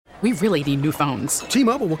We really need new phones.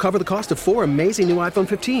 T-Mobile will cover the cost of 4 amazing new iPhone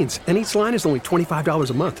 15s, and each line is only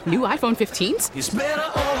 $25 a month. New iPhone 15s? It's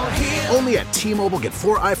better over here. Only at T-Mobile, get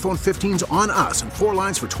 4 iPhone 15s on us and 4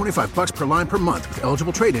 lines for $25 per line per month with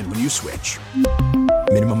eligible trade-in when you switch.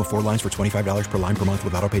 Minimum of 4 lines for $25 per line per month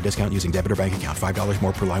with autopay discount using debit or bank account. $5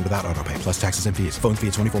 more per line without autopay, plus taxes and fees. Phone fee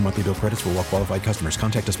at 24 monthly bill credits for well-qualified customers.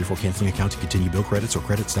 Contact us before canceling account to continue bill credits or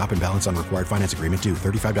credit stop and balance on required finance agreement due.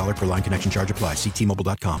 $35 per line connection charge applies. See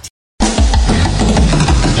T-Mobile.com.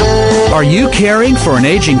 Are you caring for an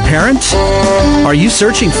aging parent? Are you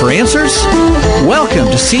searching for answers? Welcome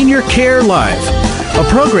to Senior Care Live, a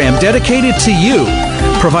program dedicated to you,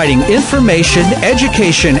 providing information,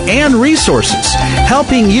 education, and resources,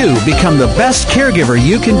 helping you become the best caregiver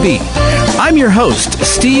you can be. I'm your host,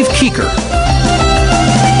 Steve Keeker.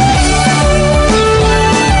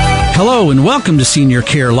 Hello and welcome to Senior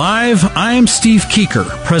Care Live. I'm Steve Keeker,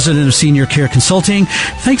 President of Senior Care Consulting.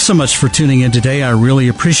 Thanks so much for tuning in today. I really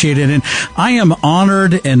appreciate it. And I am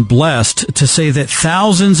honored and blessed to say that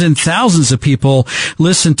thousands and thousands of people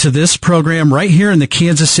listen to this program right here in the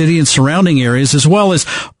Kansas City and surrounding areas, as well as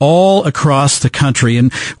all across the country.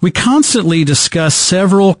 And we constantly discuss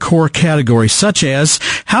several core categories, such as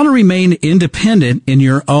how to remain independent in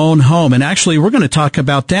your own home. And actually, we're going to talk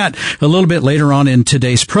about that a little bit later on in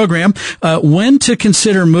today's program. When to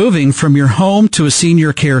consider moving from your home to a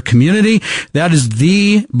senior care community. That is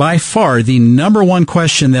by far the number one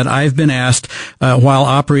question that I've been asked while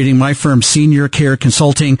operating my firm, Senior Care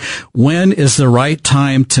Consulting. When is the right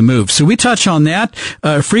time to move? So we touch on that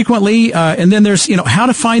frequently. And then there's, how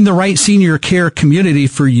to find the right senior care community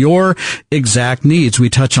for your exact needs. We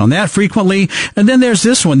touch on that frequently. And then there's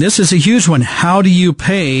this one. This is a huge one. How do you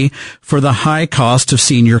pay for the high cost of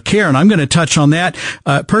senior care? And I'm going to touch on that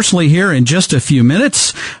personally here in just a few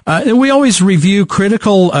minutes. And we always review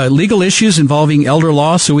critical legal issues involving elder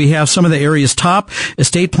law, so we have some of the area's top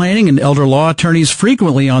estate planning and elder law attorneys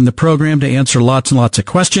frequently on the program to answer lots and lots of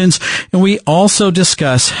questions. And we also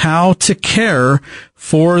discuss how to care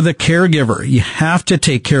for the caregiver. You have to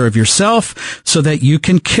take care of yourself so that you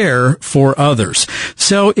can care for others.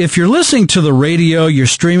 So if you're listening to the radio, you're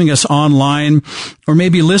streaming us online, or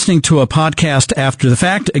maybe listening to a podcast after the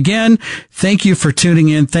fact, again, thank you for tuning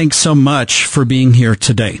in. Thanks so much for being here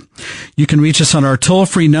today. You can reach us on our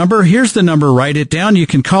toll-free number. Here's the number. Write it down. You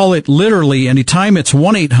can call it literally anytime. It's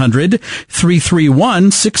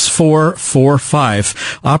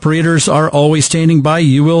 1-800-331-6445. Operators are always standing by.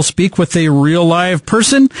 You will speak with a real live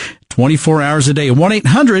person 24 hours a day.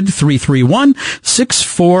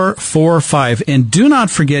 1-800-331-6445. And do not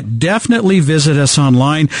forget, definitely visit us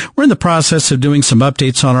online. We're in the process of doing some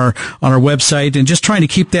updates on our website and just trying to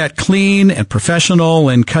keep that clean and professional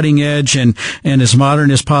and cutting edge and as modern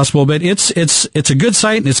as possible. But it's a good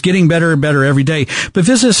site and it's getting better and better every day. But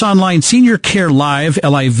visit us online, Senior Care Live,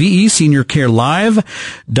 L-I-V-E,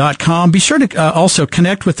 seniorcarelive.com. Be sure to also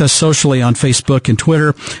connect with us socially on Facebook and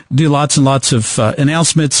Twitter. Do lots and lots of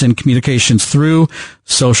announcements and communications through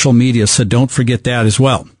social media, so don't forget that as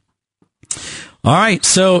well. All right,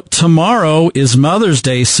 so tomorrow is Mother's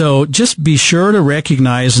Day, so just be sure to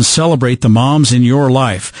recognize and celebrate the moms in your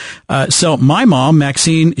life. So my mom,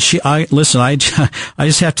 Maxine, I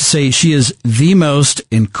just have to say she is the most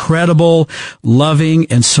incredible, loving,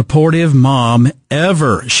 and supportive mom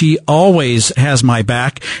ever. She always has my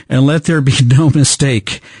back, and let there be no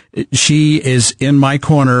mistake. She is in my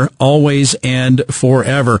corner always and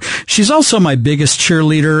forever. She's also my biggest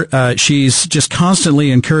cheerleader. She's just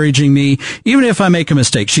constantly encouraging me. Even if I make a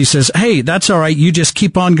mistake, she says, hey, that's all right. You just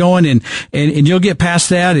keep on going and you'll get past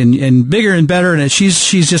that and bigger and better. And she's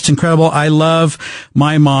just incredible. I love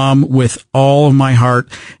my mom with all of my heart,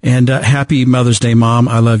 and happy Mother's Day, Mom.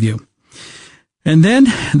 I love you. And then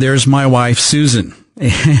there's my wife, Susan.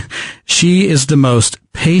 She is the most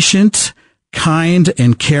patient, kind,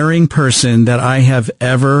 and caring person that I have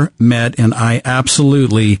ever met, and I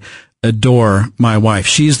absolutely adore my wife.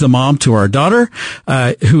 She's the mom to our daughter,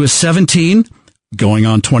 who is 17, going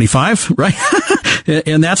on 25, right?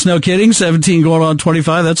 And that's no kidding. 17 going on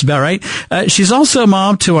 25. That's about right. She's also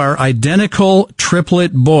mom to our identical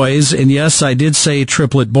triplet boys. And yes, I did say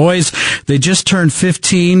triplet boys. They just turned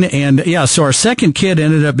 15. And yeah, so our second kid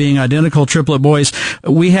ended up being identical triplet boys.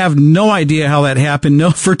 We have no idea how that happened.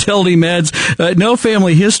 No fertility meds, no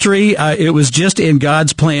family history. It was just in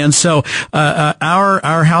God's plan. So,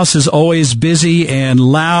 our house is always busy and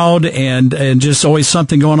loud and just always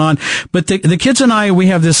something going on. But the kids and I, we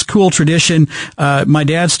have this cool tradition. My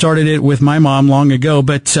dad started it with my mom long ago,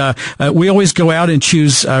 but we always go out and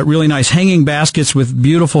choose really nice hanging baskets with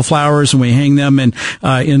beautiful flowers, and we hang them in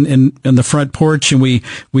the front porch, and we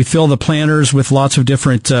fill the planters with lots of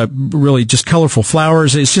different really just colorful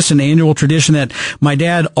flowers. It's just an annual tradition that my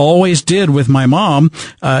dad always did with my mom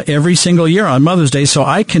every single year on Mother's Day. So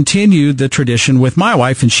I continued the tradition with my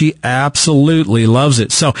wife, and she absolutely loves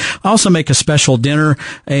it. So I also make a special dinner,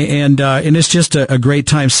 and it's just a great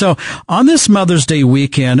time. So on this Mother's Day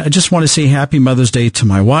weekend, I just want to say Happy Mother's Day to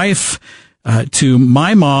my wife, to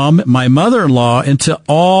my mom, my mother-in-law, and to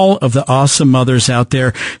all of the awesome mothers out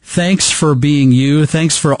there. Thanks for being you.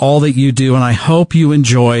 Thanks for all that you do, and I hope you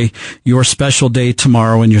enjoy your special day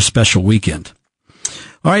tomorrow and your special weekend.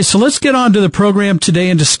 All right, so let's get on to the program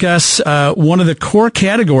today and discuss one of the core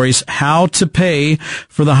categories, how to pay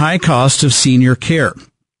for the high cost of senior care.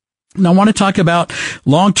 Now, I want to talk about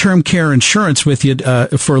long-term care insurance with you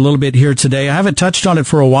for a little bit here today. I haven't touched on it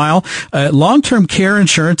for a while. Long-term care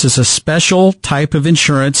insurance is a special type of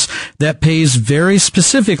insurance that pays very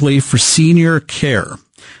specifically for senior care.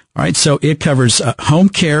 All right, so it covers home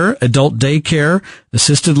care, adult daycare,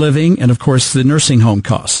 assisted living, and of course the nursing home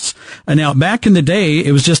costs. Now, back in the day,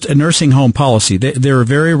 it was just a nursing home policy. They were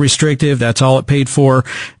very restrictive. That's all it paid for.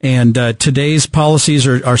 And today's policies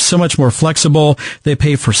are so much more flexible. They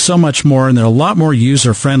pay for so much more, and they're a lot more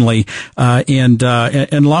user friendly and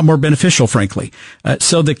a lot more beneficial, frankly.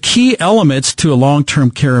 So the key elements to a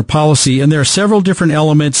long-term care policy, and there are several different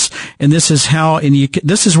elements, and this is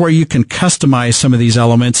this is where you can customize some of these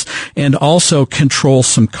elements and also control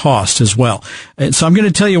some cost as well. And so I'm going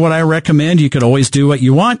to tell you what I recommend. You could always do what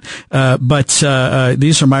you want, but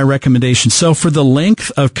these are my recommendations. So for the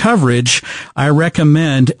length of coverage, I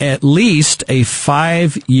recommend at least a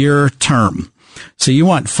 5-year term. So you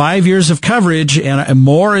want 5 years of coverage, and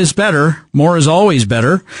more is better. More is always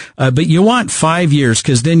better, but you want 5 years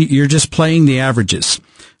because then you're just playing the averages.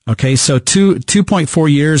 Okay, so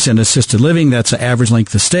 2.4 years in assisted living, that's the average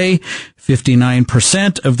length of stay.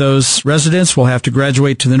 59% of those residents will have to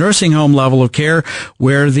graduate to the nursing home level of care,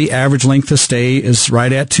 where the average length of stay is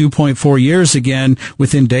right at 2.4 years, again,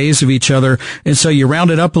 within days of each other. And so you round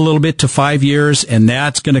it up a little bit to 5 years, and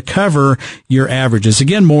that's going to cover your averages.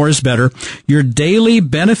 Again, more is better. Your daily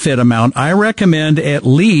benefit amount, I recommend at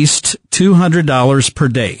least $200 per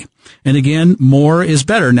day. And again, more is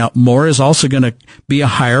better. Now, more is also going to be a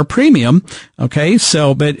higher premium. Okay.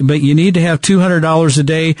 So, but you need to have $200 a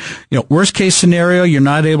day. You know, worst case scenario, you're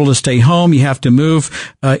not able to stay home. You have to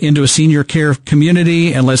move into a senior care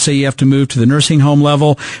community. And let's say you have to move to the nursing home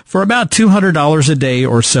level for about $200 a day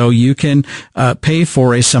or so. You can pay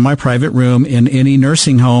for a semi-private room in any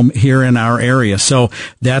nursing home here in our area. So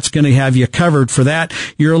that's going to have you covered for that.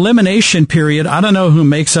 Your elimination period, I don't know who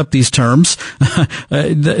makes up these terms.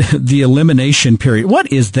 The elimination period.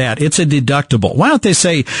 What is that? It's a deductible. Why don't they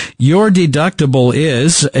say your deductible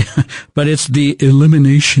is, but it's the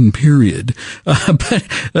elimination period.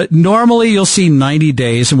 But normally you'll see 90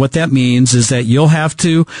 days. And what that means is that you'll have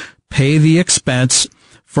to pay the expense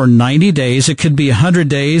for 90 days. It could be 100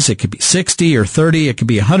 days. It could be 60 or 30. It could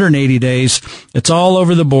be 180 days. It's all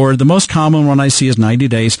over the board. The most common one I see is 90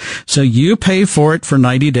 days. So you pay for it for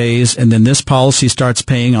 90 days, and then this policy starts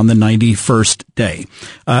paying on the 91st day.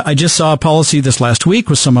 I just saw a policy this last week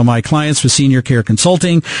with some of my clients with Senior Care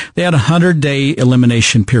Consulting. They had a 100-day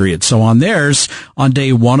elimination period. So on theirs, on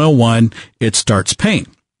day 101, it starts paying.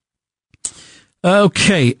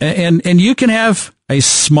 Okay, and you can have a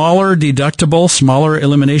smaller deductible, smaller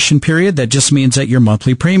elimination period. That just means that your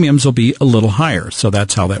monthly premiums will be a little higher. So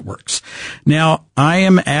that's how that works. Now, I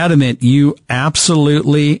am adamant you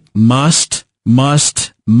absolutely must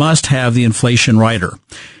have the inflation rider.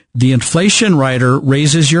 The inflation rider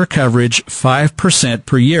raises your coverage 5%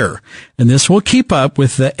 per year, and this will keep up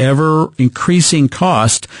with the ever increasing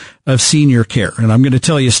cost of senior care. And I'm going to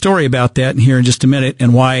tell you a story about that here in just a minute,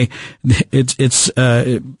 and why it's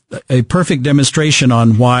a perfect demonstration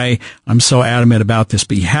on why I'm so adamant about this.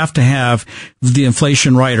 But you have to have the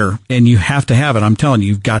inflation rider, and you have to have it. I'm telling you,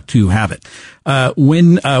 you've got to have it.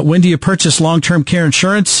 When do you purchase long-term care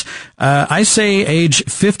insurance? I say age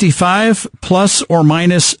 55 plus or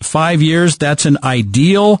minus 5 years. That's an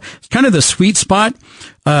ideal, kind of the sweet spot,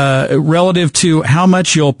 relative to how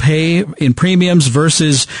much you'll pay in premiums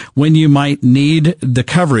versus when you might need the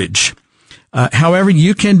coverage. However,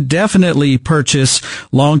 you can definitely purchase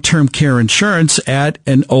long-term care insurance at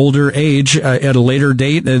an older age, at a later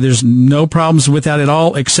date. There's no problems with that at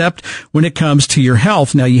all, except when it comes to your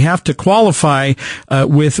health. Now, you have to qualify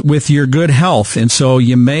with your good health, and so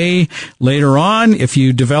you may later on, if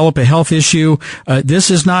you develop a health issue,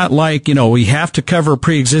 this is not like, we have to cover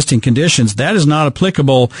pre-existing conditions. That is not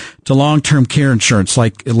applicable to long-term care insurance,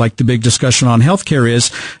 like the big discussion on healthcare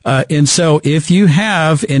is. And so, if you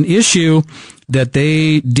have an issue that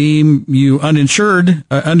they deem you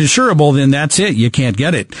uninsurable, then that's it. You can't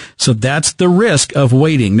get it. So that's the risk of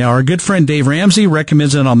waiting. Now, our good friend Dave Ramsey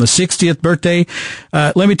recommends it on the 60th birthday.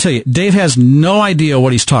 Let me tell you, Dave has no idea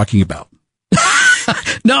what he's talking about.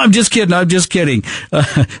 No, I'm just kidding.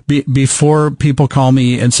 Before people call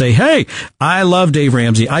me and say, hey, I love Dave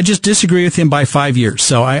Ramsey, I just disagree with him by 5 years.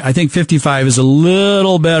 So I think 55 is a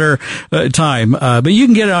little better time. But you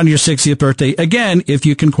can get it on your 60th birthday, again, if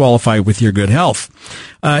you can qualify with your good health.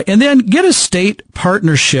 And then get a state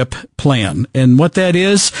partnership plan. And what that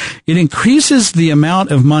is, it increases the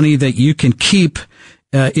amount of money that you can keep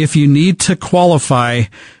if you need to qualify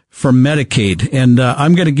for Medicaid. And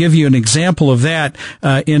I'm going to give you an example of that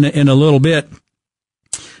in a little bit.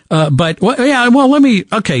 I'll give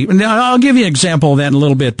you an example of that in a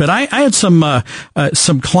little bit. But I had some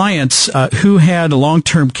clients who had a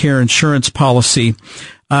long-term care insurance policy.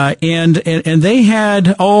 And they had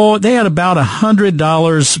about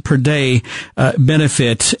 $100 per day,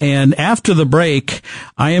 benefit. And after the break,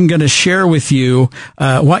 I am going to share with you,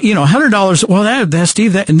 $100. Well,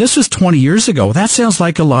 Steve, and this was 20 years ago. That sounds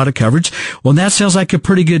like a lot of coverage. Well, that sounds like a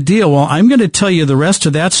pretty good deal. Well, I'm going to tell you the rest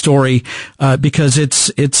of that story, because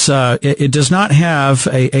it does not have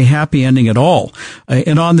a happy ending at all.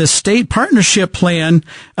 And on this state partnership plan,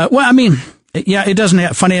 it doesn't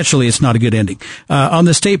have, financially, it's not a good ending. On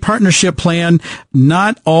the state partnership plan,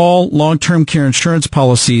 not all long-term care insurance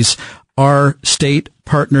policies are state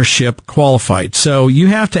partnership qualified. So you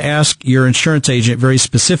have to ask your insurance agent very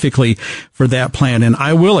specifically for that plan. And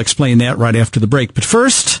I will explain that right after the break. But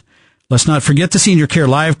first, let's not forget the Senior Care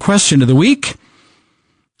Live question of the week.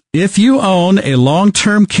 If you own a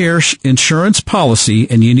long-term care insurance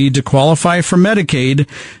policy and you need to qualify for Medicaid,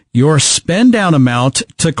 your spend down amount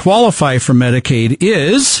to qualify for Medicaid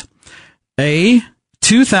is A,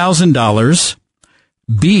 $2,000,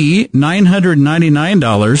 B,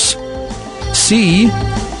 $999, C,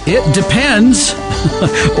 it depends,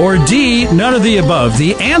 or D, none of the above.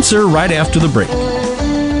 The answer right after the break.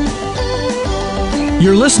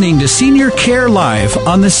 You're listening to Senior Care Live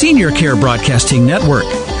on the Senior Care Broadcasting Network.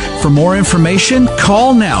 For more information,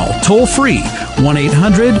 call now, toll free,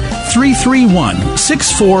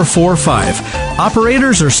 1-800-331-6445.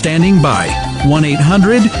 Operators are standing by,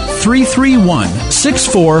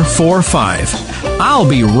 1-800-331-6445. I'll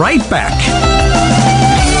be right back.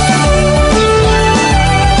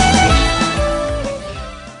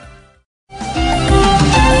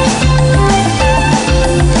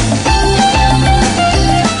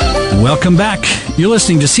 Welcome back. You're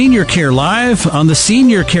listening to Senior Care Live on the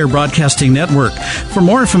Senior Care Broadcasting Network. For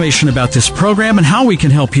more information about this program and how we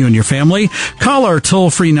can help you and your family, call our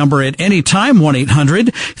toll-free number at any time,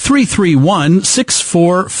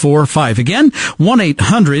 1-800-331-6445. Again,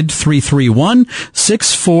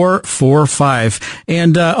 1-800-331-6445.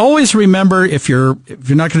 And always remember, if you're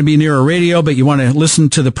not going to be near a radio, but you want to listen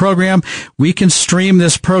to the program, we can stream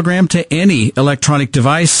this program to any electronic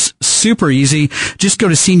device. Super easy. Just go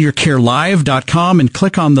to seniorcarelive.com and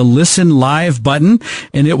click on the Listen Live button,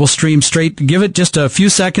 and it will stream straight. Give it just a few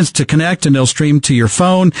seconds to connect, and it'll stream to your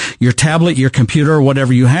phone, your tablet, your computer,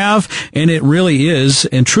 whatever you have. And it really is,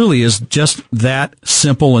 and truly is, just that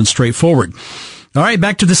simple and straightforward. All right,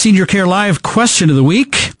 back to the Senior Care Live question of the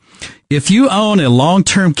week. If you own a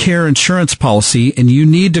long-term care insurance policy and you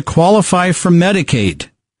need to qualify for Medicaid,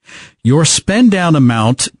 your spend down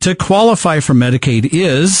amount to qualify for Medicaid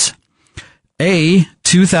is A,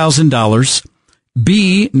 $2,000,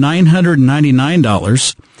 B,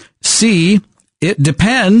 $999, C, it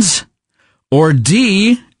depends, or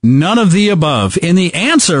D, none of the above. And the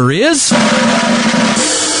answer is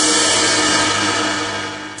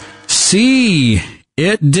C,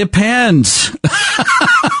 it depends.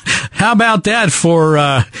 How about that for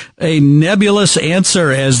a nebulous answer,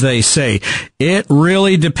 as they say? It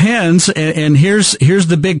really depends. And here's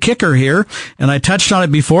the big kicker here. And I touched on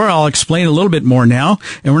it before. I'll explain a little bit more now.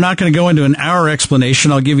 And we're not going to go into an hour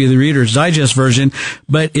explanation. I'll give you the Reader's Digest version.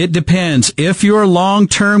 But it depends. If your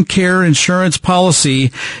long-term care insurance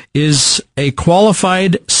policy is a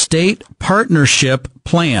qualified state partnership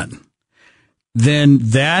plan, then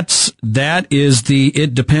that is the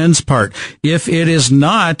it depends part. If it is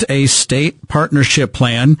not a state partnership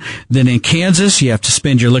plan, then in Kansas you have to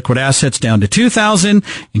spend your liquid assets down to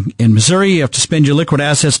 $2,000. In Missouri you have to spend your liquid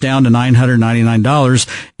assets down to $999,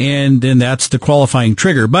 and then that's the qualifying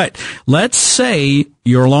trigger. But let's say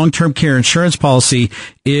your long-term care insurance policy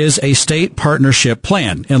is a state partnership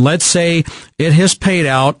plan, and let's say it has paid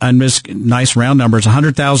out, on nice round numbers,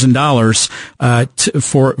 $100,000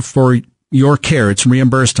 for your care. It's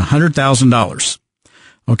reimbursed $100,000.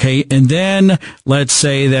 Okay. And then let's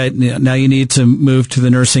say that now you need to move to the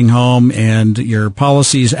nursing home and your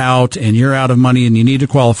policy's out and you're out of money and you need to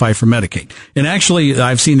qualify for Medicaid. And actually,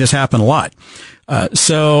 I've seen this happen a lot.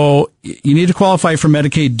 So you need to qualify for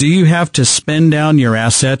Medicaid. Do you have to spend down your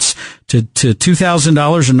assets to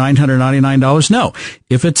 $2,000 or $999? No.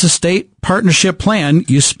 If it's a state partnership plan,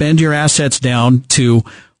 you spend your assets down to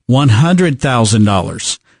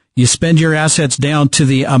 $100,000. You spend your assets down to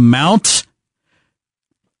the amount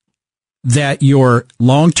that your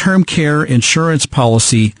long-term care insurance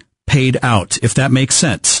policy paid out, if that makes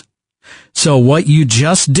sense. So what you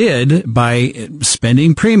just did by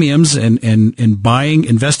spending premiums and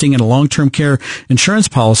investing in a long-term care insurance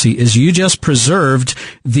policy is you just preserved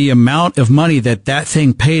the amount of money that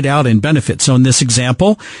thing paid out in benefit. So in this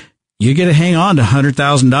example, you get to hang on to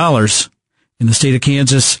 $100,000 in the state of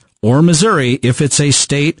Kansas or Missouri if it's a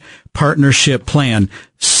state partnership plan.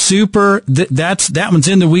 That one's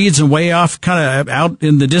in the weeds and way off, kind of out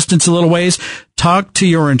in the distance a little ways. Talk to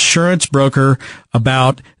your insurance broker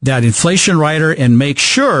about that inflation rider and make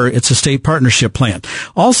sure it's a state partnership plan.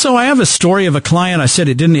 Also, I have a story of a client. I said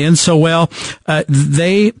it didn't end so well.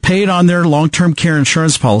 They paid on their long-term care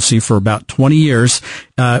insurance policy for about 20 years.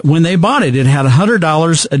 When they bought it, it had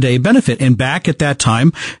 $100 a day benefit. And back at that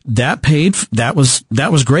time, that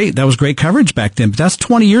was great. That was great coverage back then. But that's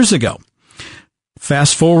 20 years ago.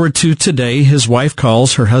 Fast forward to today, his wife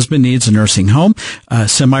calls. Her husband needs a nursing home,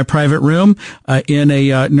 semi-private room in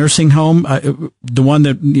a nursing home. The one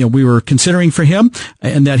that we were considering for him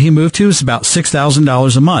and that he moved to is about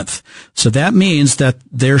 $6,000 a month. So that means that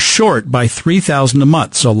they're short by $3,000 a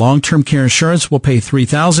month. So long-term care insurance will pay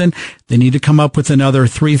 $3,000. They need to come up with another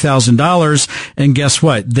 $3,000. And guess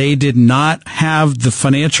what? They did not have the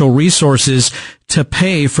financial resources to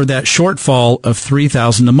pay for that shortfall of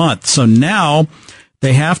 $3,000 a month. So now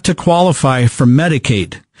they have to qualify for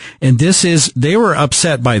Medicaid. And they were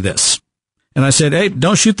upset by this. And I said, hey,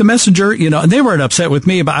 don't shoot the messenger, and they weren't upset with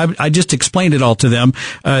me, but I just explained it all to them.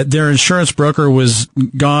 Their insurance broker was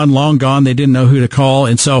long gone. They didn't know who to call.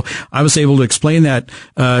 And so I was able to explain that,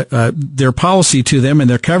 their policy to them and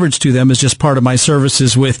their coverage to them is just part of my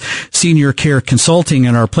services with Senior Care Consulting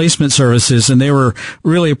and our placement services. And they were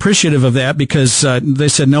really appreciative of that because, they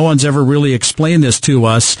said no one's ever really explained this to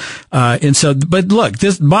us. But look,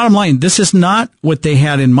 bottom line, this is not what they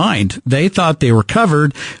had in mind. They thought they were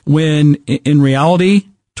covered when in reality,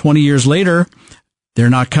 20 years later, they're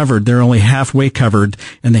not covered. They're only halfway covered,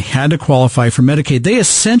 and they had to qualify for Medicaid. They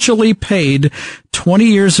essentially paid 20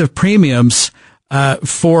 years of premiums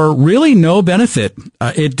for really no benefit.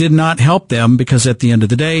 It did not help them because at the end of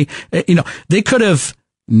the day, they could have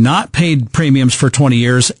not paid premiums for 20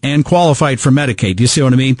 years and qualified for Medicaid. Do you see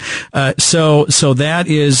what I mean? So that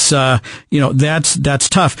is, that's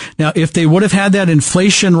tough. Now, if they would have had that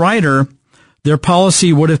inflation rider, their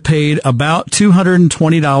policy would have paid about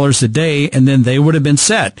 $220 a day, and then they would have been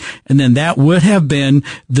set. And then that would have been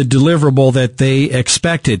the deliverable that they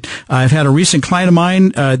expected. I've had a recent client of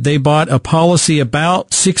mine, they bought a policy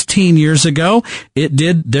about 16 years ago.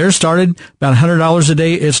 Theirs started about $100 a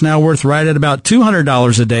day. It's now worth right at about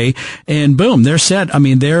 $200 a day. And boom, they're set. I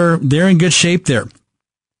mean, they're in good shape there.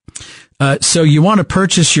 So you want to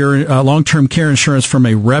purchase your long-term care insurance from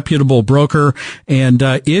a reputable broker. And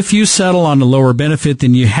if you settle on a lower benefit,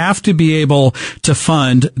 then you have to be able to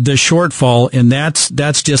fund the shortfall. And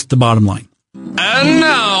that's just the bottom line. And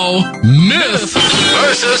now, Myth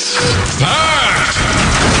versus Fact.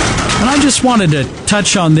 And I just wanted to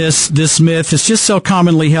touch on this myth. It's just so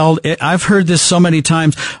commonly held. I've heard this so many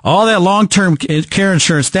times. All that long-term care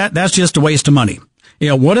insurance, that's just a waste of money.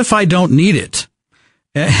 What if I don't need it?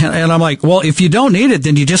 And I'm like, well, if you don't need it,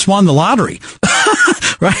 then you just won the lottery,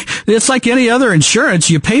 right? It's like any other insurance.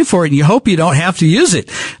 You pay for it and you hope you don't have to use it.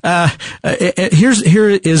 Here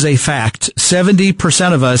is a fact.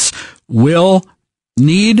 70% of us will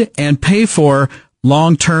need and pay for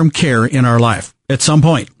long-term care in our life at some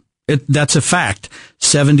point. That's a fact.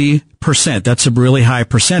 70%. That's a really high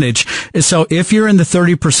percentage. So if you're in the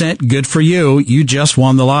 30%, good for you. You just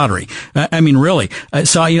won the lottery. I mean, really.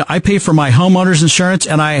 So, I pay for my homeowner's insurance,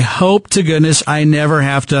 and I hope to goodness I never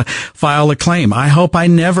have to file a claim. I hope I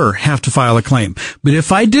never have to file a claim. But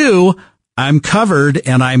if I do, I'm covered,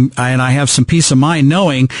 and I have some peace of mind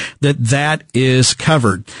knowing that is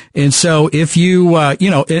covered. And so if you,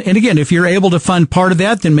 and again, if you're able to fund part of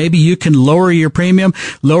that, then maybe you can lower your premium,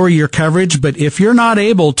 lower your coverage. But if you're not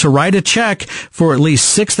able to write a check for at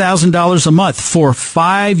least $6,000 a month for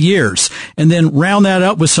 5 years, and then round that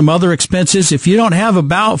up with some other expenses, if you don't have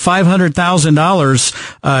about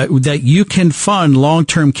 $500,000 that you can fund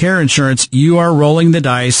long-term care insurance, you are rolling the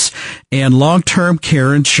dice. And long-term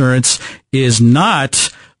care insurance is not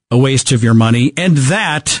a waste of your money, and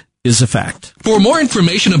that is a fact. For more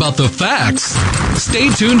information about the facts, stay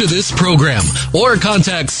tuned to this program or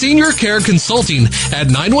contact Senior Care Consulting at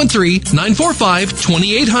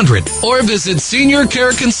 913-945-2800 or visit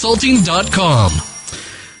seniorcareconsulting.com.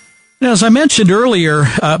 Now, as I mentioned earlier,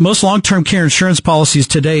 most long-term care insurance policies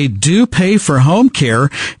today do pay for home care,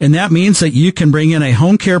 and that means that you can bring in a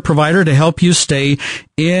home care provider to help you stay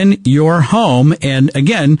in your home. And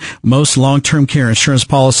again, most long-term care insurance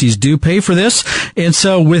policies do pay for this. And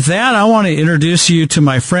so with that, I want to introduce you to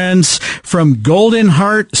my friends from Golden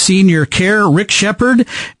Heart Senior Care, Rick Shepard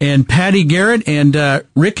and Patty Garrett. And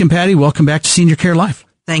Rick and Patty, welcome back to Senior Care Live.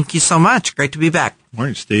 Thank you so much. Great to be back.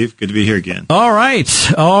 Morning, Steve. Good to be here again. All right.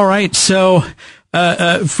 So,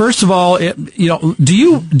 first of all, do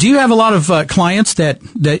you have a lot of clients that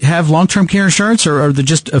have long-term care insurance, or are there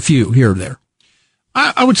just a few here or there?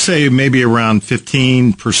 I would say maybe around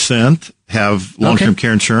 15% have long-term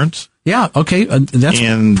care insurance. Yeah. Okay. That's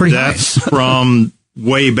pretty nice. From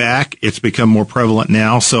way back. It's become more prevalent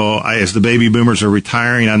now. So as the baby boomers are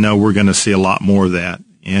retiring, I know we're going to see a lot more of that.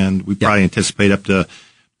 And we probably anticipate up to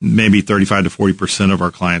maybe 35 to 40% of our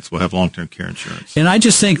clients will have long-term care insurance. And I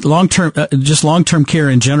just think long-term care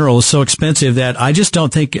in general is so expensive that I just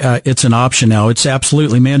don't think it's an option now. It's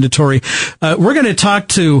absolutely mandatory. We're going to talk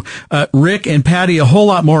to Rick and Patty a whole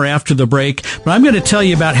lot more after the break, but I'm going to tell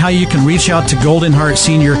you about how you can reach out to Golden Heart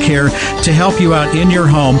Senior Care to help you out in your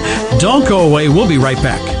home. Don't go away. We'll be right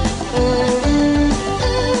back.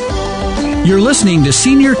 You're listening to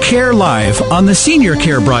Senior Care Live on the Senior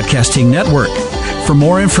Care Broadcasting Network. For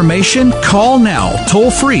more information, call now,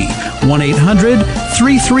 toll free,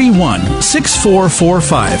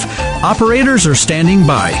 1-800-331-6445. Operators are standing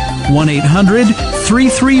by,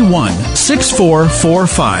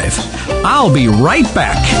 1-800-331-6445. I'll be right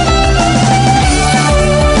back.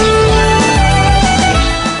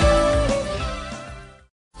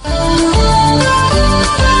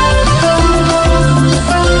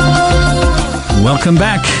 Welcome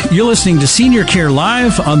back. You're listening to Senior Care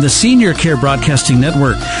Live on the Senior Care Broadcasting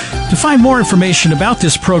Network. To find more information about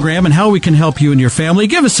this program and how we can help you and your family,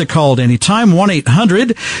 give us a call at any time,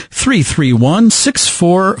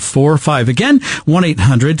 1-800-331-6445. Again,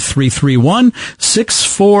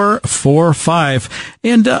 1-800-331-6445.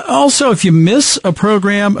 And also, if you miss a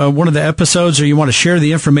program, one of the episodes, or you want to share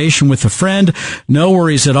the information with a friend, no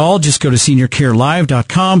worries at all. Just go to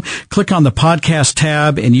seniorcarelive.com, click on the podcast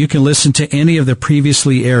tab, and you can listen to any of the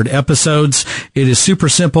previously aired episodes. It is super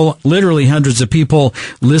simple. Literally hundreds of people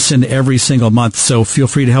listen every single month, so feel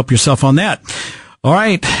free to help yourself on that. All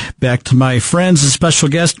right, back to my friends and special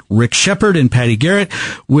guest, Rick Shepard and Patty Garrett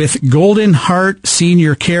with Golden Heart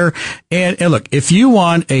Senior Care. And look, if you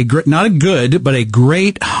want not a good, but a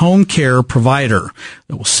great home care provider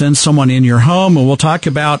that will send someone in your home, and we'll talk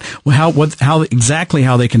about how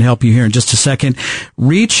they can help you here in just a second,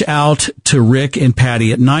 reach out to Rick and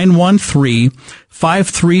Patty at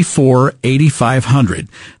 913-534-8500.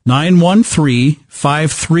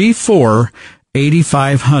 913-534-8500.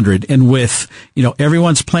 8,500. And with,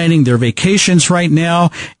 everyone's planning their vacations right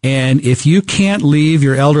now. And if you can't leave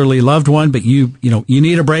your elderly loved one, but you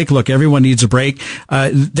need a break. Look, everyone needs a break.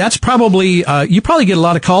 That's probably, you probably get a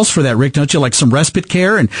lot of calls for that, Rick, don't you? Like some respite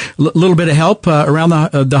care and a little bit of help, around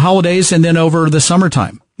the holidays and then over the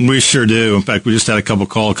summertime. We sure do. In fact, we just had a couple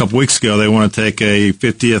weeks ago. They want to take a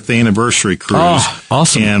 50th anniversary cruise. Oh,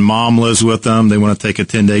 awesome. And Mom lives with them. They want to take a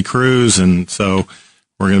 10-day cruise. And so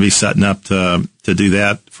we're going to be setting up to do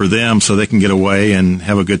that for them so they can get away and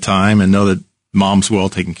have a good time and know that Mom's well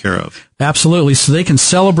taken care of. Absolutely. So they can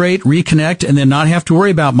celebrate, reconnect, and then not have to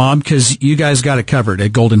worry about Mom because you guys got it covered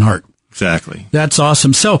at Golden Heart. Exactly. That's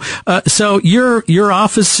awesome. So your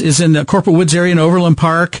office is in the Corporate Woods area in Overland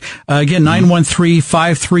Park. Again,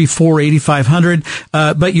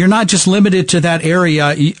 913-534-8500. But you're not just limited to that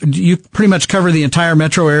area. You pretty much cover the entire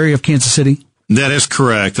metro area of Kansas City. That is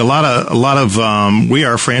correct. A lot of we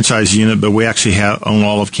are a franchise unit, but we actually own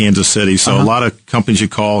all of Kansas City. So a lot of companies you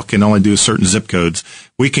call can only do certain zip codes.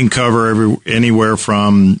 We can cover anywhere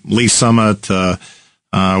from Lee Summit to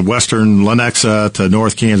western Lenexa to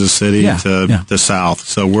North Kansas City to the south.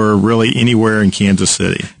 So we're really anywhere in Kansas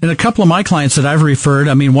City. And a couple of my clients that I've referred,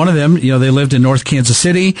 I mean, one of them, they lived in North Kansas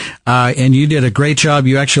City, and you did a great job.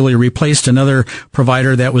 You actually replaced another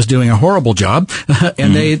provider that was doing a horrible job.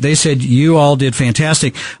 And they said you all did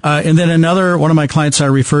fantastic. And then another one of my clients I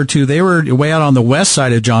referred to, they were way out on the west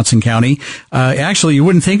side of Johnson County. Actually, you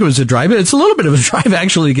wouldn't think it was a drive, but it's a little bit of a drive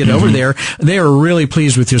actually to get over there. They are really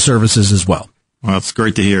pleased with your services as well. Well, it's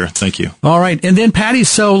great to hear. Thank you. All right. And then Patty,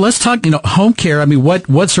 so let's talk, home care. I mean,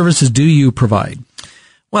 what services do you provide?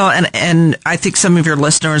 Well, and I think some of your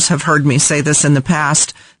listeners have heard me say this in the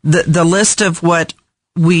past. The list of what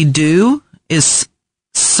we do is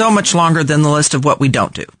so much longer than the list of what we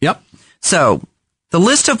don't do. Yep. So the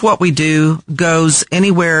list of what we do goes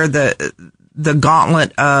anywhere the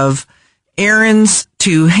gauntlet of errands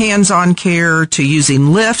to hands-on care to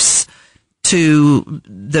using lifts to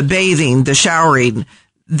the bathing, the showering,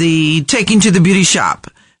 the taking to the beauty shop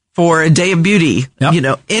for a day of beauty,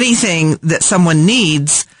 anything that someone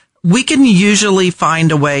needs, we can usually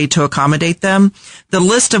find a way to accommodate them. The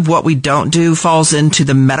list of what we don't do falls into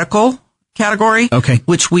the medical category,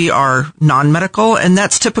 which we are non-medical, and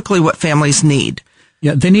that's typically what families need.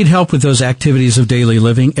 Yeah, they need help with those activities of daily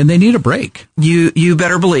living, and they need a break. You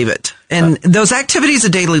better believe it. And those activities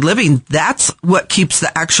of daily living, that's what keeps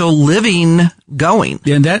the actual living going.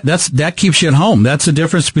 Yeah, and that keeps you at home. That's the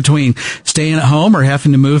difference between staying at home or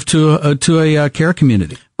having to move to a care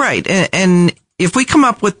community. Right. And if we come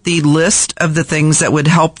up with the list of the things that would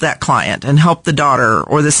help that client and help the daughter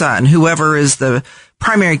or the son, whoever is the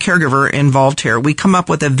primary caregiver involved here, we come up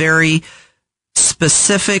with a very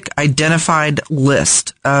specific identified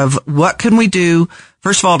list of what can we do,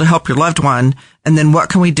 first of all, to help your loved one, and then what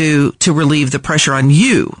can we do to relieve the pressure on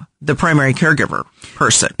you, the primary caregiver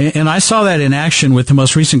person. And I saw that in action with the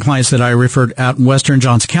most recent clients that I referred out in Western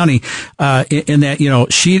Johnson County, in that,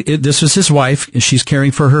 this was his wife, she's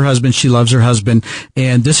caring for her husband, she loves her husband,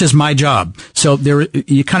 and this is my job. So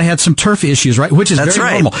you kind of had some turf issues, right? Which is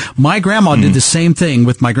very normal. My grandma did the same thing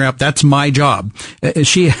with my grandpa. That's my job. But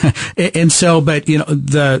the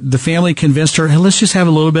family convinced her, hey, let's just have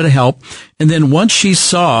a little bit of help. And then once she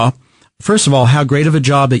saw, first of all, how great of a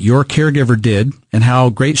job that your caregiver did and how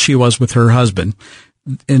great she was with her husband,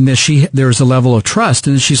 and that there was a level of trust,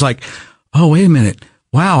 and she's like, oh, wait a minute.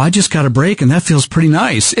 Wow, I just got a break, and that feels pretty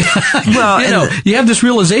nice. Well, you have this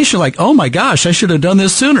realization like, oh my gosh, I should have done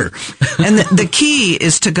this sooner. And the key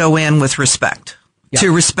is to go in with respect,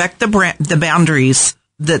 to respect the boundaries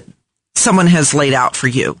that someone has laid out for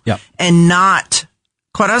you, and not,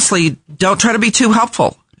 quite honestly, don't try to be too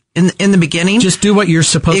helpful. In the beginning, just do what you're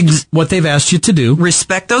supposed to, what they've asked you to do.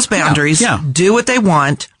 Respect those boundaries. Do what they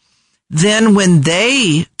want. Then when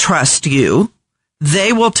they trust you,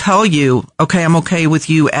 they will tell you, okay, I'm okay with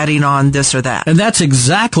you adding on this or that. And that's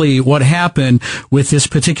exactly what happened with this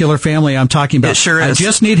particular family I'm talking about. It sure is. I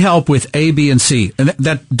just need help with A, B, and C. And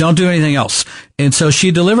that don't do anything else. And so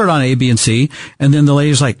she delivered on A, B, and C. And then the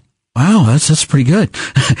lady's like, wow, that's pretty good.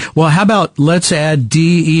 Well, how about let's add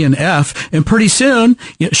D, E, and F? And pretty soon,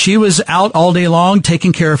 she was out all day long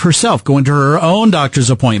taking care of herself, going to her own doctor's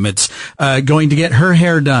appointments, going to get her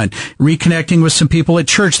hair done, reconnecting with some people at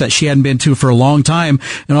church that she hadn't been to for a long time.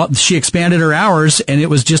 And she expanded her hours, and it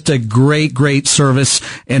was just a great, great service,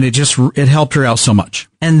 and it helped her out so much.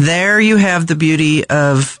 And there you have the beauty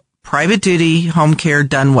of private duty home care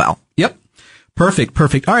done well. Yep.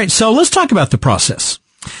 Perfect. All right, so let's talk about the process.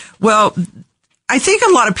 Well, I think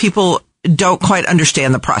a lot of people don't quite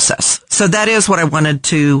understand the process. So that is what I wanted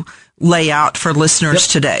to lay out for listeners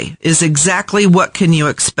today, is exactly what can you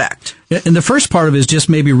expect. And the first part of it is just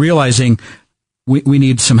maybe realizing we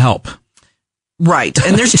need some help. Right.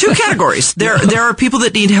 And there's two categories. There are people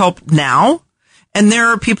that need help now, and there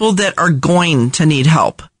are people that are going to need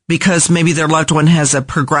help because maybe their loved one has a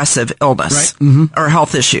progressive illness or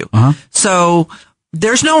health issue. So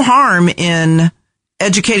there's no harm in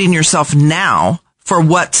educating yourself now for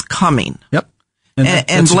what's coming. Yep.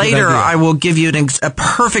 And later I will give you a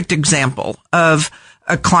perfect example of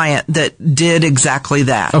a client that did exactly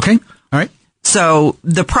that. Okay. All right. So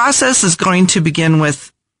the process is going to begin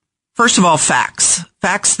with, first of all, facts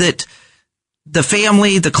that the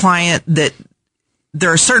family, the client, that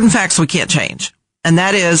there are certain facts we can't change. And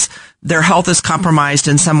that is their health is compromised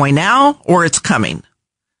in some way now, or it's coming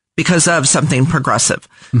because of something progressive.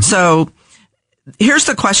 So here's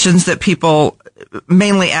the questions that people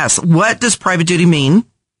mainly ask. What does private duty mean?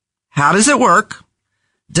 How does it work?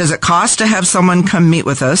 Does it cost to have someone come meet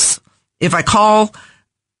with us? If I call,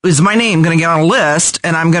 is my name going to get on a list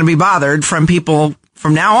and I'm going to be bothered from people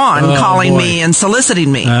from now on calling me and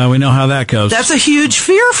soliciting me? We know how that goes. That's a huge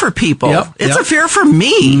fear for people. Yep, it's a fear for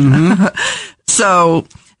me. Mm-hmm. So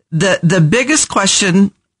the biggest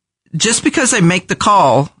question, just because I make the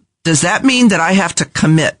call, does that mean that I have to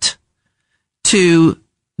commit to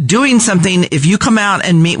doing something if you come out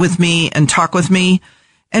and meet with me and talk with me?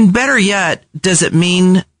 And better yet, does it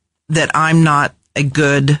mean that I'm not a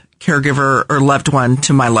good caregiver or loved one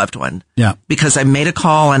to my loved one? Yeah. Because I made a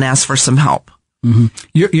call and asked for some help. Mm-hmm.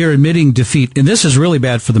 You're admitting defeat. And this is really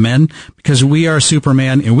bad for the men because we are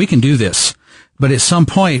Superman and we can do this. But at some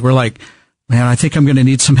point, we're like, man, I think I'm going to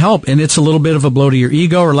need some help. And it's a little bit of a blow to your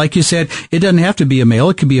ego. Or like you said, it doesn't have to be a male.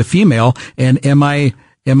 It could be a female. And am I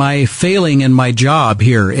failing in my job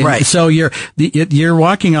here? And right. So you're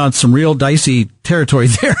walking on some real dicey territory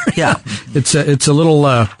there. Yeah. It's a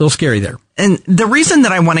little scary there. And the reason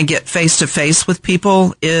that I want to get face to face with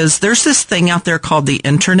people is there's this thing out there called the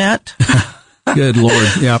internet. Good Lord.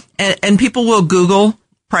 Yeah. And people will Google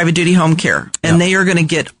private duty home care and they are going to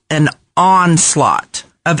get an onslaught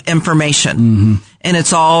of information. Mm-hmm. And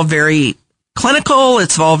it's all very clinical.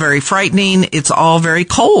 It's all very frightening. It's all very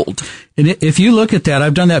cold. And if you look at that,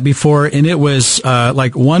 I've done that before, and it was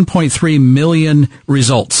like 1.3 million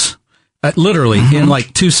results, literally in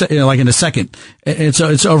like in a second. And so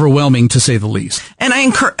it's overwhelming to say the least. And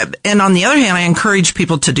and on the other hand, I encourage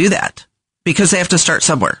people to do that because they have to start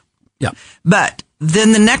somewhere. Yeah. But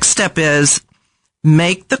then the next step is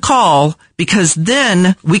make the call, because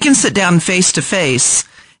then we can sit down face to face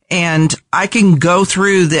and I can go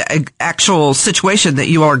through the actual situation that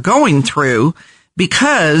you are going through,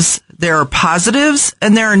 because there are positives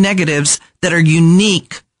and there are negatives that are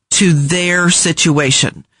unique to their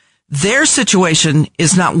situation. Their situation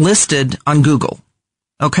is not listed on Google.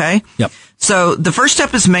 Okay? Yep. So the first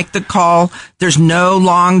step is make the call. There's no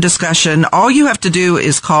long discussion. All you have to do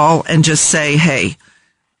is call and just say, hey,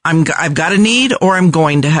 I've got a need, or I'm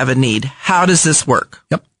going to have a need. How does this work?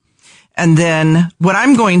 Yep. And then what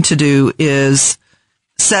I'm going to do is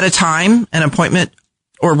set a time, an appointment,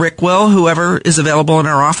 or Rick will, whoever is available in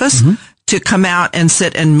our office, to come out and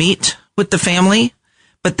sit and meet with the family.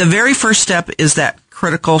 But the very first step is that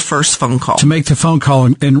critical first phone call. To make the phone call.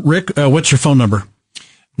 And Rick, what's your phone number?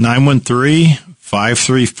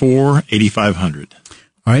 913-534-8500.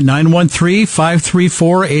 All right,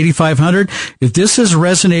 913-534-8500. If this is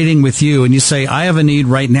resonating with you and you say, I have a need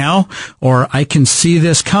right now, or I can see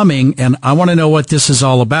this coming and I want to know what this is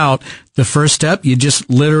all about, the first step, you just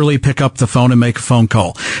literally pick up the phone and make a phone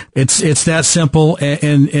call. It's that simple.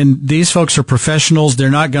 And these folks are professionals.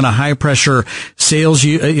 They're not going to high pressure sales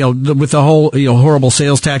you with the whole, horrible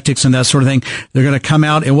sales tactics and that sort of thing. They're going to come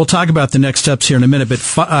out, and we'll talk about the next steps here in a minute, but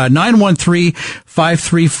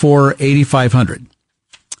 913-534-8500.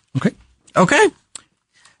 Okay.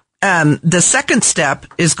 The second step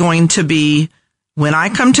is going to be, when I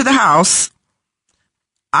come to the house,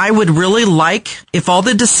 I would really like if all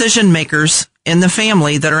the decision makers in the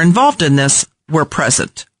family that are involved in this were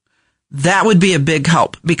present. That would be a big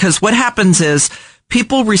help, because what happens is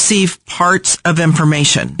people receive parts of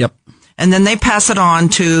information. Yep. And then they pass it on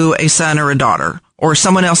to a son or a daughter or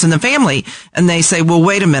someone else in the family. And they say, well,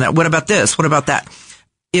 wait a minute. What about this? What about that?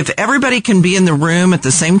 If everybody can be in the room at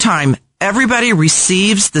the same time, everybody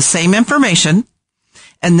receives the same information,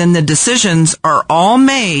 and then the decisions are all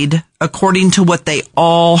made according to what they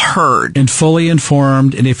all heard. And fully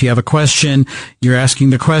informed. And if you have a question, you're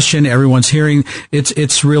asking the question, everyone's hearing.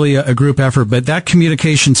 It's really a group effort. But that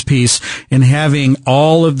communications piece and having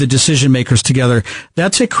all of the decision makers together,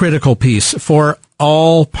 that's a critical piece for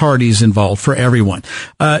all parties involved, for everyone.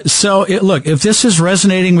 Look, if this is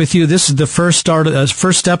resonating with you, this is the first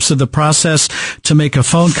steps of the process to make a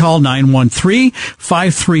phone call,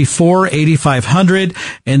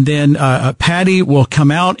 913-534-8500. And then, Patty will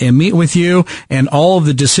come out and meet with you and all of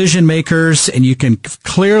the decision makers, and you can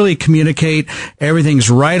clearly communicate. Everything's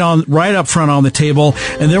right up front on the table.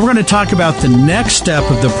 And then we're going to talk about the next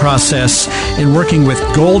step of the process in working with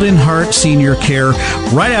Golden Heart Senior Care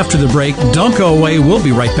right after the break. Don't go away. We'll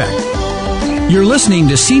be right back. You're listening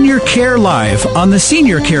to Senior Care Live on the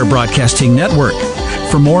Senior Care Broadcasting Network.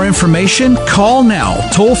 For more information, call now,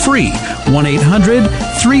 toll free,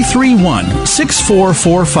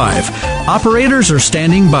 1-800-331-6445. Operators are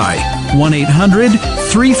standing by,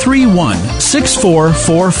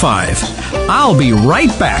 1-800-331-6445. I'll be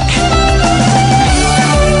right back.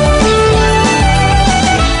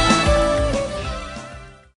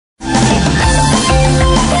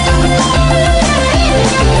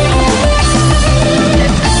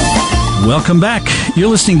 Welcome back. You're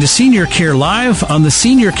listening to Senior Care Live on the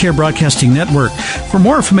Senior Care Broadcasting Network. For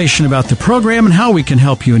more information about the program and how we can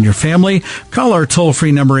help you and your family, call our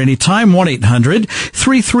toll-free number anytime,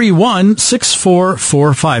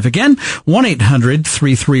 1-800-331-6445. Again,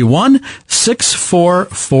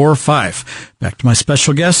 1-800-331-6445. Back to my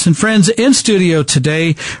special guests and friends in studio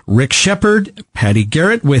today, Rick Shepard, Patty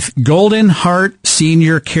Garrett with Golden Heart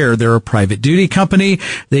Senior Care. They're a private duty company.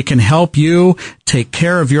 They can help you take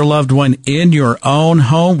care of your loved one in your own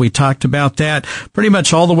home. We talked about that pretty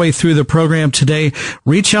much all the way through the program today.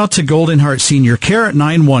 Reach out to Golden Heart Senior Care at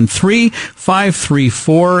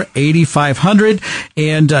 913-534-8500.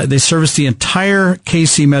 And they service the entire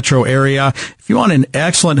KC metro area. If you want an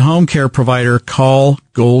excellent home care provider, call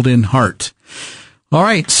Golden Heart. All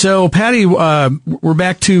right. So, Patty, we're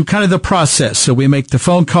back to kind of the process. So we make the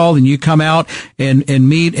phone call and you come out and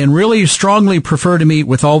meet, and really strongly prefer to meet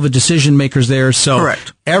with all the decision makers there. So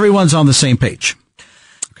correct. Everyone's on the same page.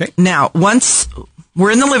 Okay. Now, once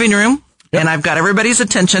we're in the living room and I've got everybody's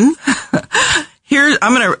attention, here,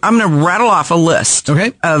 I'm going to rattle off a list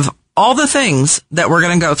of all the things that we're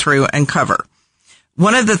going to go through and cover.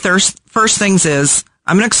 One of the first things is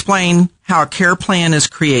I'm going to explain how a care plan is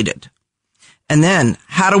created. And then,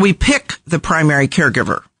 how do we pick the primary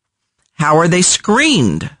caregiver? How are they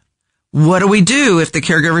screened? What do we do if the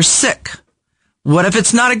caregiver's sick? What if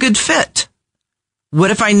it's not a good fit? What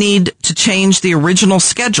if I need to change the original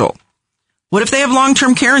schedule? What if they have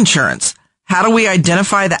long-term care insurance? How do we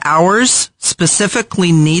identify the hours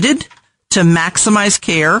specifically needed to maximize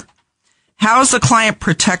care? How is the client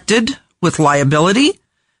protected with liability?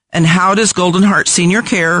 And how does Golden Heart Senior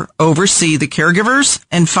Care oversee the caregivers?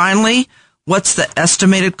 And finally, what's the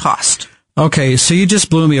estimated cost? Okay, so you just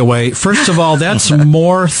blew me away. First of all, that's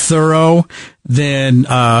more thorough than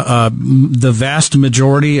the vast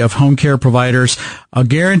majority of home care providers. I'll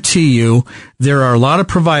guarantee you there are a lot of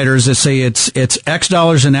providers that say it's X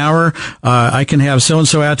dollars an hour. I can have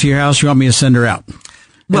so-and-so out to your house. You want me to send her out?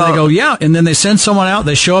 And they go, yeah. And then they send someone out.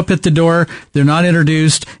 They show up at the door. They're not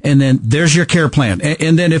introduced. And then there's your care plan.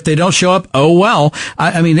 And then if they don't show up, oh, well,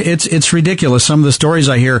 I mean, it's ridiculous. Some of the stories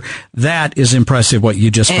I hear, that is impressive what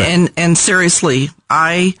you just read. And seriously,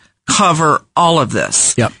 I cover all of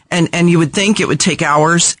this. Yep. And you would think it would take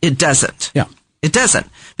hours. It doesn't. Yeah. It doesn't,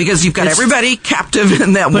 because you've got everybody captive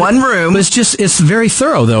in that one room. But it's very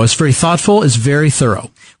thorough, though. It's very thoughtful. It's very thorough.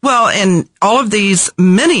 Well, and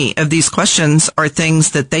many of these questions are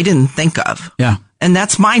things that they didn't think of. Yeah. And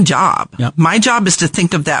that's my job. Yep. My job is to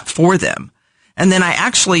think of that for them. And then I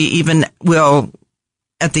actually even will,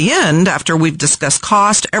 at the end, after we've discussed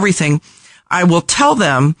cost, everything, I will tell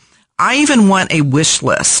them, I even want a wish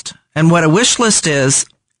list. And what a wish list is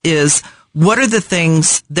what are the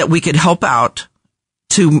things that we could help out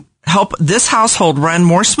to help this household run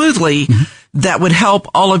more smoothly, that would help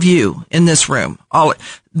all of you in this room. All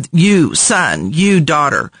you, son, you,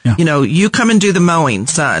 daughter. Yeah. You know, you come and do the mowing,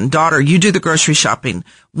 son, daughter, you do the grocery shopping.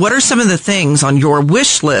 What are some of the things on your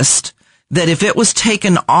wish list that if it was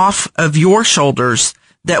taken off of your shoulders,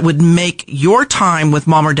 that would make your time with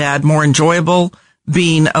mom or dad more enjoyable,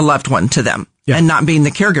 being a loved one to them and not being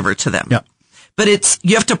the caregiver to them? Yeah. But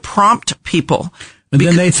you have to prompt people. And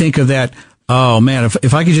then they think of that, oh man,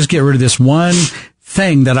 if I could just get rid of this one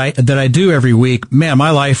thing that I do every week, man,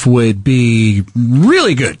 my life would be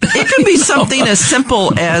really good. It could be something as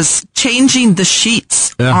simple as changing the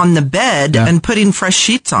sheets on the bed and putting fresh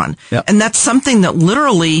sheets on. Yeah. And that's something that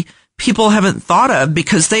literally people haven't thought of,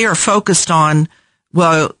 because they are focused on,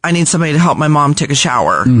 well, I need somebody to help my mom take a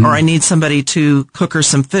shower, or I need somebody to cook her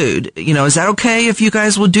some food. You know, is that okay if you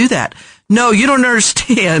guys will do that? No, you don't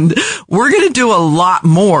understand. We're going to do a lot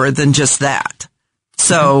more than just that.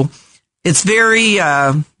 So it's very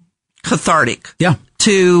cathartic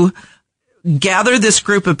to gather this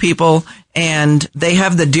group of people, and they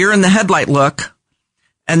have the deer in the headlight look.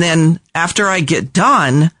 And then after I get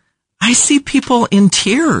done, I see people in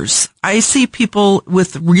tears. I see people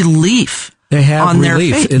with relief. They have on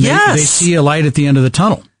relief. Their face. And yes. They see a light at the end of the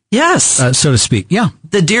tunnel. Yes. So to speak. Yeah.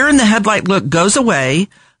 The deer in the headlight look goes away.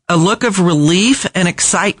 A look of relief and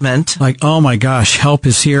excitement. Like, oh my gosh, help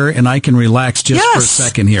is here, and I can relax just for a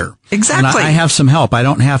second here. Exactly. And I have some help. I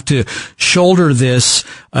don't have to shoulder this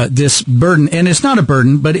burden. And it's not a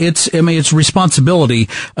burden, but it's responsibility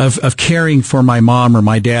of caring for my mom or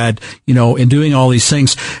my dad, you know, and doing all these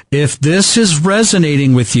things. If this is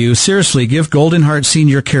resonating with you, seriously, give Golden Heart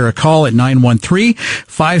Senior Care a call at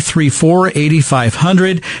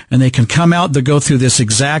 913-534-8500, and they can come out. They'll go through this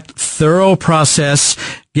exact thorough process,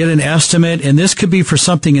 get an estimate, and this could be for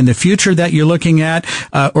something in the future that you're looking at,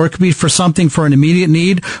 or it could be for something for an immediate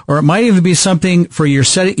need, or it might even be something for your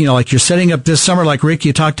setting, like you're setting up this summer, like Rick,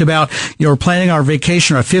 you talked about, we're planning our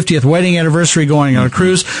vacation, our 50th wedding anniversary, going on a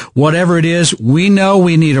cruise, whatever it is. We know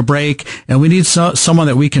we need a break, and we need someone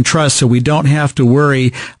that we can trust, so we don't have to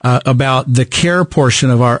worry about the care portion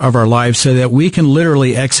of our lives, so that we can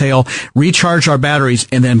literally exhale, recharge our batteries,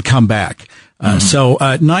 and then come back. So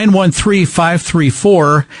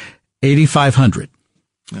 913-534-8500.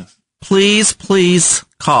 Yes. Please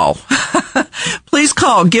call. Please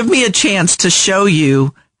call. Give me a chance to show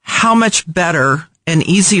you how much better and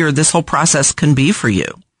easier this whole process can be for you.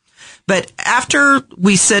 But after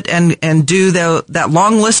we sit and do that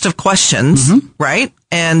long list of questions, right,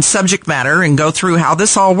 and subject matter, and go through how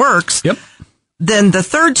this all works, then the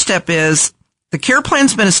third step is the care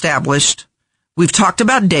plan's been established. We've talked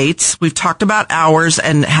about dates. We've talked about hours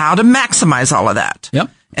and how to maximize all of that. Yep.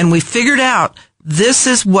 And we figured out this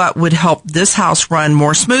is what would help this house run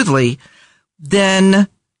more smoothly. Then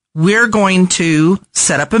we're going to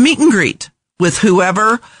set up a meet and greet with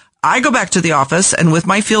whoever. I go back to the office, and with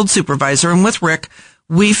my field supervisor and with Rick,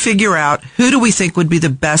 we figure out who do we think would be the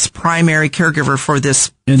best primary caregiver for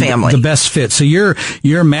this family. The best fit. So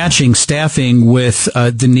you're matching staffing with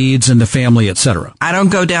the needs and the family, et cetera. I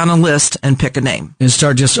don't go down a list and pick a name. And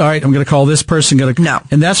start just, all right, I'm going to call this person. No.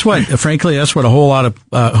 And that's what, frankly, that's what a whole lot of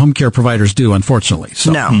home care providers do, unfortunately.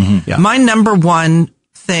 So, no. Yeah. My number one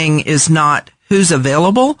thing is not who's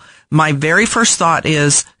available. My very first thought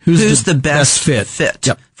is who's the best fit.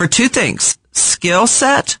 Yep. For two things, skill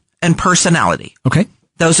set and personality. Okay.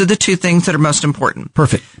 Those are the two things that are most important.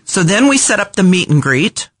 Perfect. So then we set up the meet and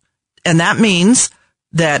greet, and that means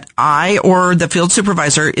that I or the field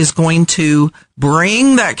supervisor is going to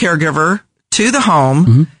bring that caregiver to the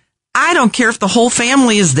home. I don't care if the whole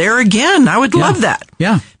family is there again. I would love that.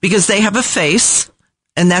 Yeah. Because they have a face,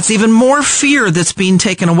 and that's even more fear that's being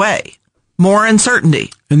taken away. More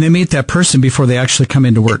uncertainty. And they meet that person before they actually come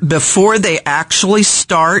into work. Before they actually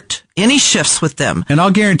start any shifts with them. And I'll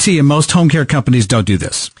guarantee you, most home care companies don't do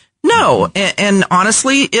this. No. And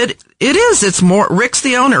honestly, it is. It's more, Rick's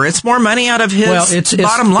the owner. It's more money out of his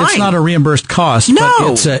bottom line. It's not a reimbursed cost, no.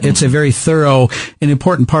 But it's a very thorough and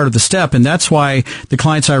important part of the step. And that's why the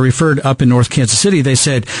clients I referred up in North Kansas City, they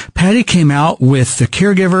said, Patty came out with the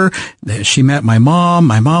caregiver. She met my mom.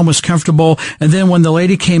 My mom was comfortable. And then when the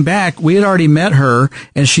lady came back, we had already met her,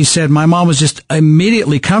 and she said my mom was just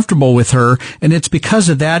immediately comfortable with her. And it's because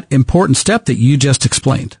of that important step that you just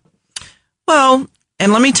explained. Well,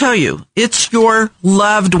 and let me tell you, it's your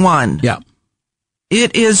loved one. Yeah.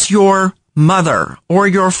 It is your mother or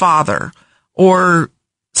your father or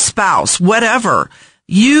spouse, whatever.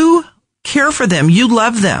 You care for them. You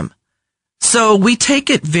love them. So we take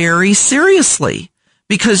it very seriously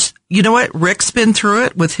because you know what? Rick's been through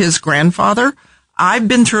it with his grandfather. I've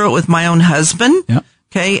been through it with my own husband. Yeah.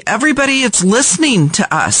 Okay. Everybody it's listening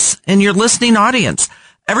to us and your listening audience.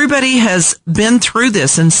 Everybody has been through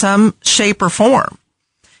this in some shape or form.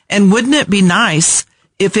 And wouldn't it be nice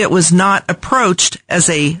if it was not approached as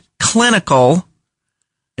a clinical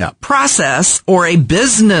process or a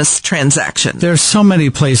business transaction? There's so many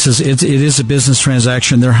places. It is a business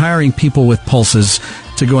transaction. They're hiring people with pulses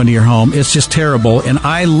to go into your home. It's just terrible. And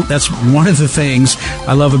that's one of the things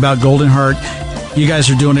I love about Golden Heart. You guys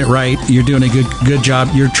are doing it right. You're doing a good job.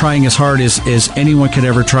 You're trying as hard as anyone could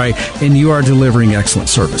ever try, and you are delivering excellent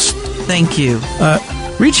service. Thank you.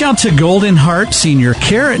 Reach out to Golden Heart Senior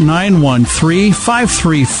Care at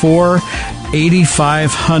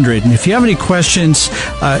 913-534-8500. And if you have any questions,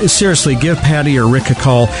 seriously, give Patty or Rick a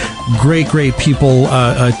call. Great people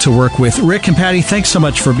to work with. Rick and Patty, thanks so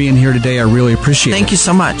much for being here today. I really appreciate it. Thank you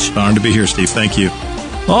so much. Honored to be here, Steve. Thank you.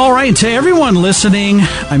 All right, to everyone listening,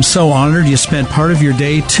 I'm so honored you spent part of your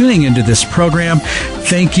day tuning into this program.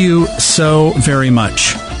 Thank you so very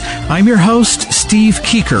much. I'm your host, Steve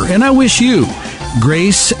Keeker, and I wish you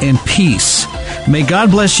grace and peace. May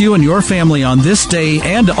God bless you and your family on this day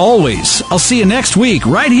and always. I'll see you next week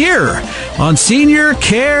right here on Senior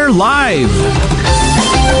Care Live.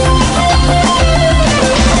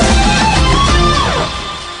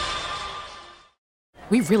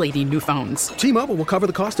 We really need new phones. T-Mobile will cover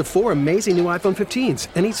the cost of 4 amazing new iPhone 15s,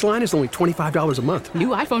 and each line is only $25 a month. New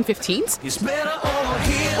iPhone 15s? It's better over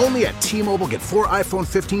here. Only at T-Mobile, get 4 iPhone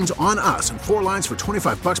 15s on us and 4 lines for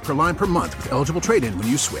 $25 per line per month with eligible trade-in when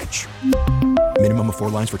you switch. Minimum of 4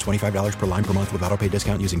 lines for $25 per line per month with auto-pay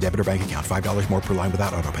discount using debit or bank account. $5 more per line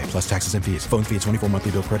without auto-pay, plus taxes and fees. Phone fee at 24 monthly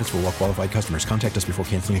bill credits for well-qualified customers. Contact us before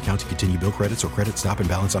canceling account to continue bill credits or credit stop and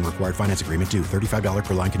balance on required finance agreement due. $35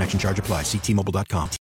 per line connection charge applies. See T-Mobile.com.